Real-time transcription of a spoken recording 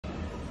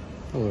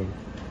Hello,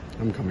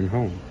 I'm coming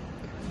home.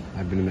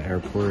 I've been in the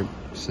airport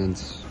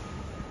since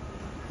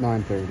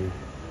 9:30.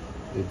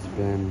 It's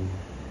been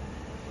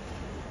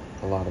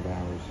a lot of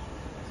hours,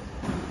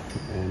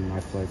 and my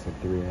flight's at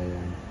 3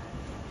 a.m.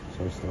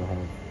 So I still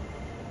have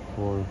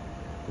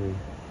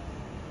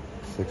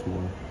 6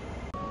 more.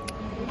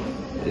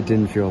 It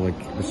didn't feel like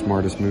the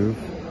smartest move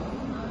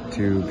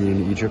to be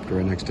in Egypt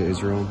right next to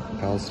Israel,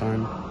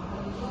 Palestine.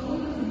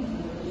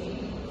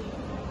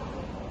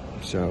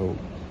 So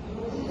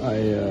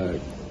I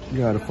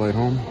got a flight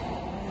home.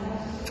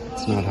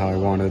 It's not how I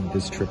wanted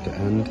this trip to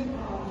end,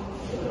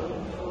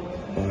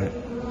 but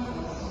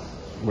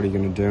what are you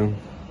gonna do?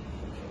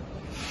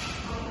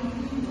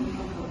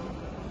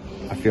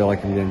 I feel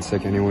like I'm getting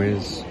sick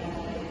anyways.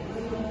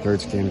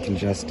 Throat's getting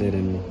congested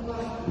and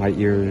my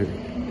ear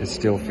is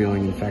still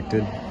feeling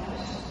infected.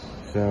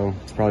 So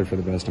it's probably for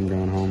the best I'm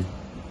going home.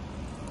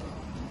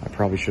 I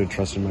probably should have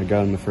trusted my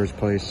gut in the first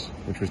place,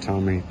 which was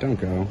telling me, don't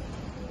go.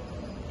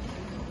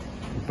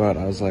 But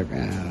I was like,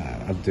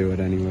 I'll do it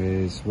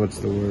anyways. What's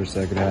the worst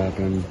that could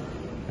happen?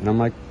 And I'm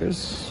like,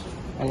 there's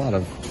a lot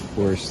of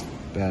worse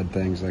bad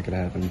things that could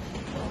happen.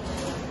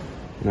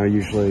 And I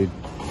usually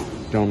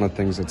don't let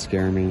things that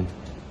scare me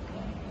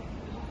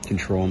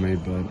control me,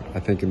 but I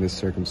think in this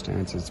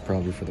circumstance, it's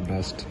probably for the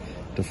best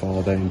to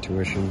follow that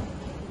intuition.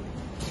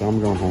 So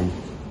I'm going home.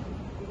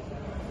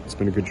 It's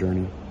been a good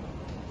journey.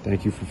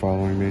 Thank you for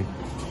following me.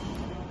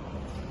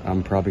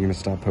 I'm probably gonna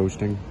stop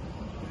posting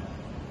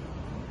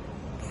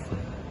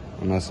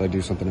unless I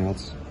do something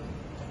else.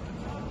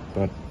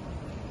 But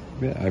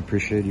yeah, I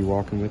appreciate you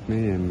walking with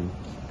me and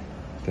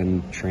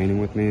then training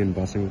with me and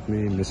busing with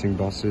me, missing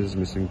buses,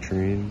 missing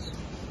trains.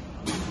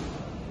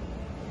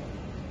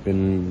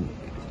 Been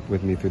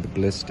with me through the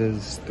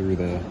blisters, through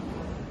the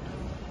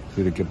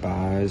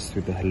goodbyes,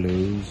 through the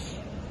hellos,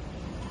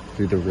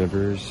 through the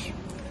rivers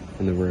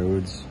and the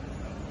roads.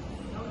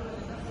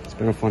 It's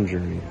been a fun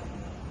journey,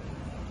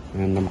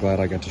 and I'm glad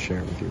I got to share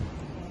it with you.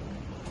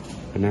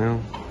 But now,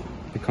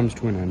 it comes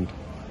to an end.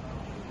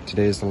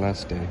 Today is the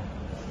last day,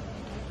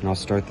 and I'll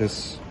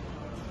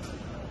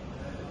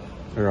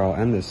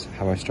end this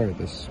how I started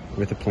this,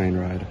 with a plane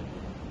ride.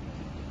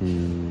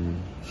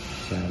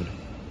 Sad.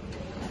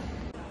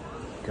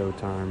 Go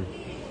time.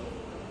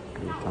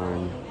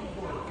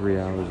 3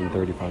 hours and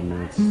 35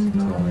 minutes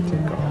until I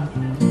take off.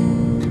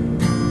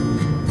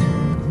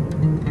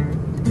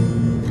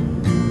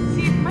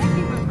 See, it might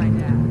be with my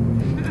dad.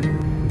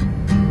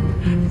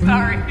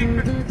 Sorry.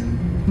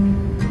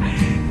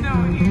 No,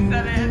 you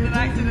said it, and then I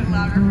said it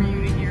louder for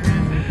you to hear it.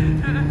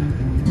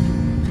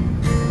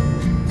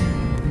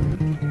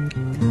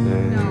 No,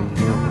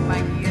 you know what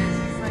Mikey is?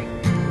 He's like,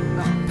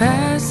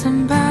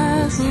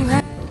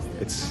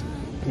 It's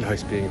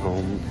nice being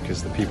home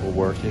because the people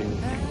working,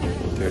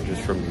 they're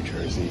just from New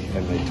Jersey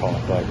and they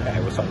talk like,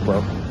 hey, what's up, bro?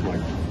 I'm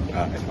like,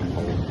 I'm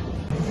home.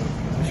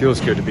 It feels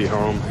good to be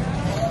home.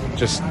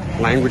 Just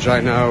language I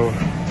know,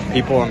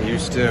 people I'm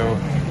used to,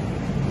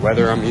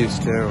 weather I'm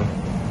used to,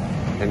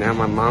 and now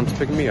my mom's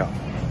picking me up.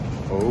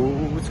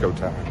 Oh, it's go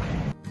time.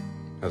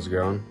 How's it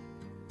going?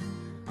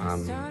 I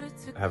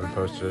haven't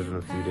posted in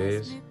a few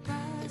days.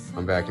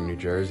 I'm back in New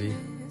Jersey.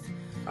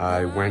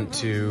 I went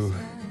to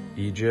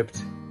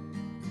Egypt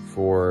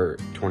for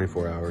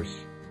 24 hours.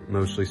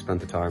 Mostly spent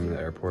the time in the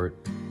airport.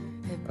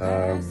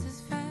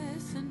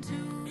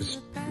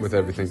 Just with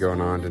everything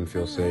going on, didn't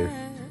feel safe.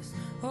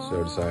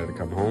 So decided to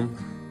come home.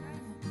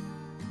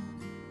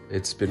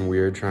 It's been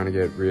weird trying to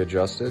get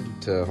readjusted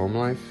to home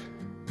life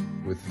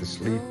with the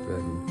sleep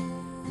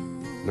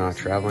and not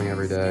traveling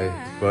every day.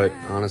 But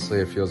honestly,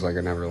 it feels like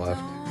I never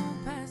left.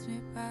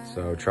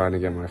 So trying to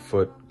get my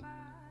foot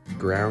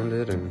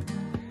grounded and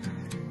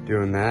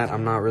doing that.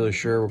 I'm not really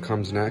sure what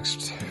comes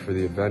next for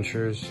the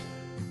adventures.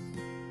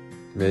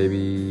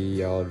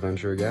 Maybe I'll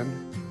adventure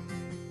again.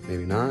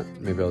 Maybe not.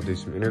 Maybe I'll do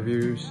some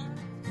interviews.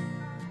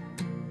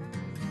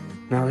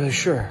 Not really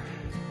sure.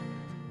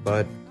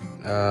 But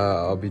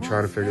I'll be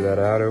trying to figure that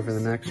out over the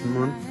next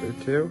month or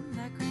two.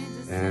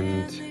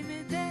 And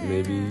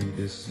maybe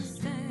this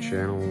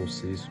channel will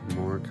see some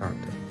more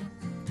content.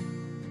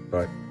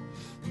 But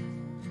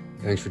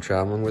thanks for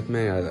traveling with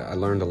me. I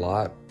learned a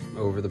lot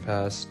over the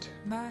past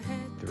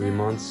 3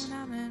 months.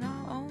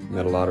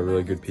 Met a lot of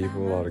really good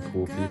people, a lot of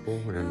cool people,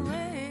 and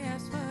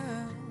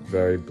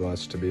very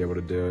blessed to be able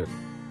to do it.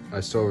 I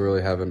still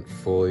really haven't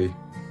fully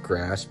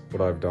grasped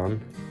what I've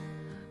done,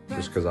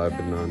 just because I've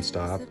been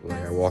non-stop.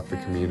 Like, I walked the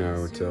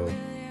Camino till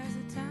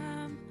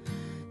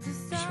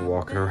just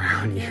walking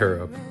around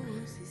Europe.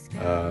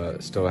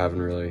 Still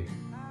haven't really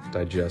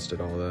digested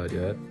all that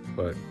yet,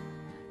 but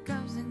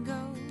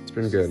it's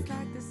been good.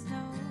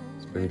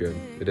 It's been good.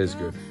 It is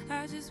good.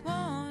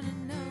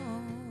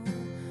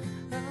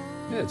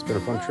 Yeah, it's been a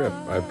fun trip.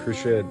 I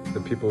appreciate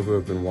the people who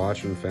have been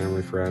watching,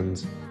 family,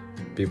 friends,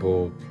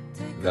 people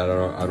that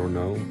I don't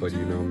know, but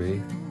you know me.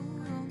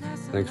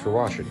 Thanks for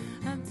watching.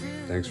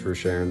 Thanks for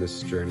sharing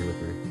this journey with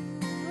me.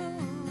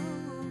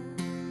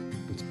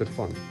 It's been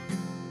fun.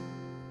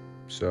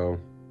 So,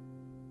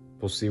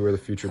 we'll see where the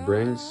future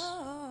brings.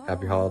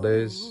 Happy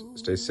holidays.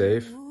 Stay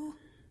safe.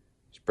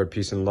 spread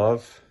peace and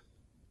love,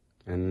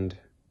 and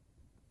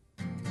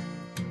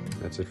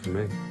that's it for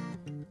me.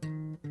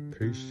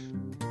 Peace.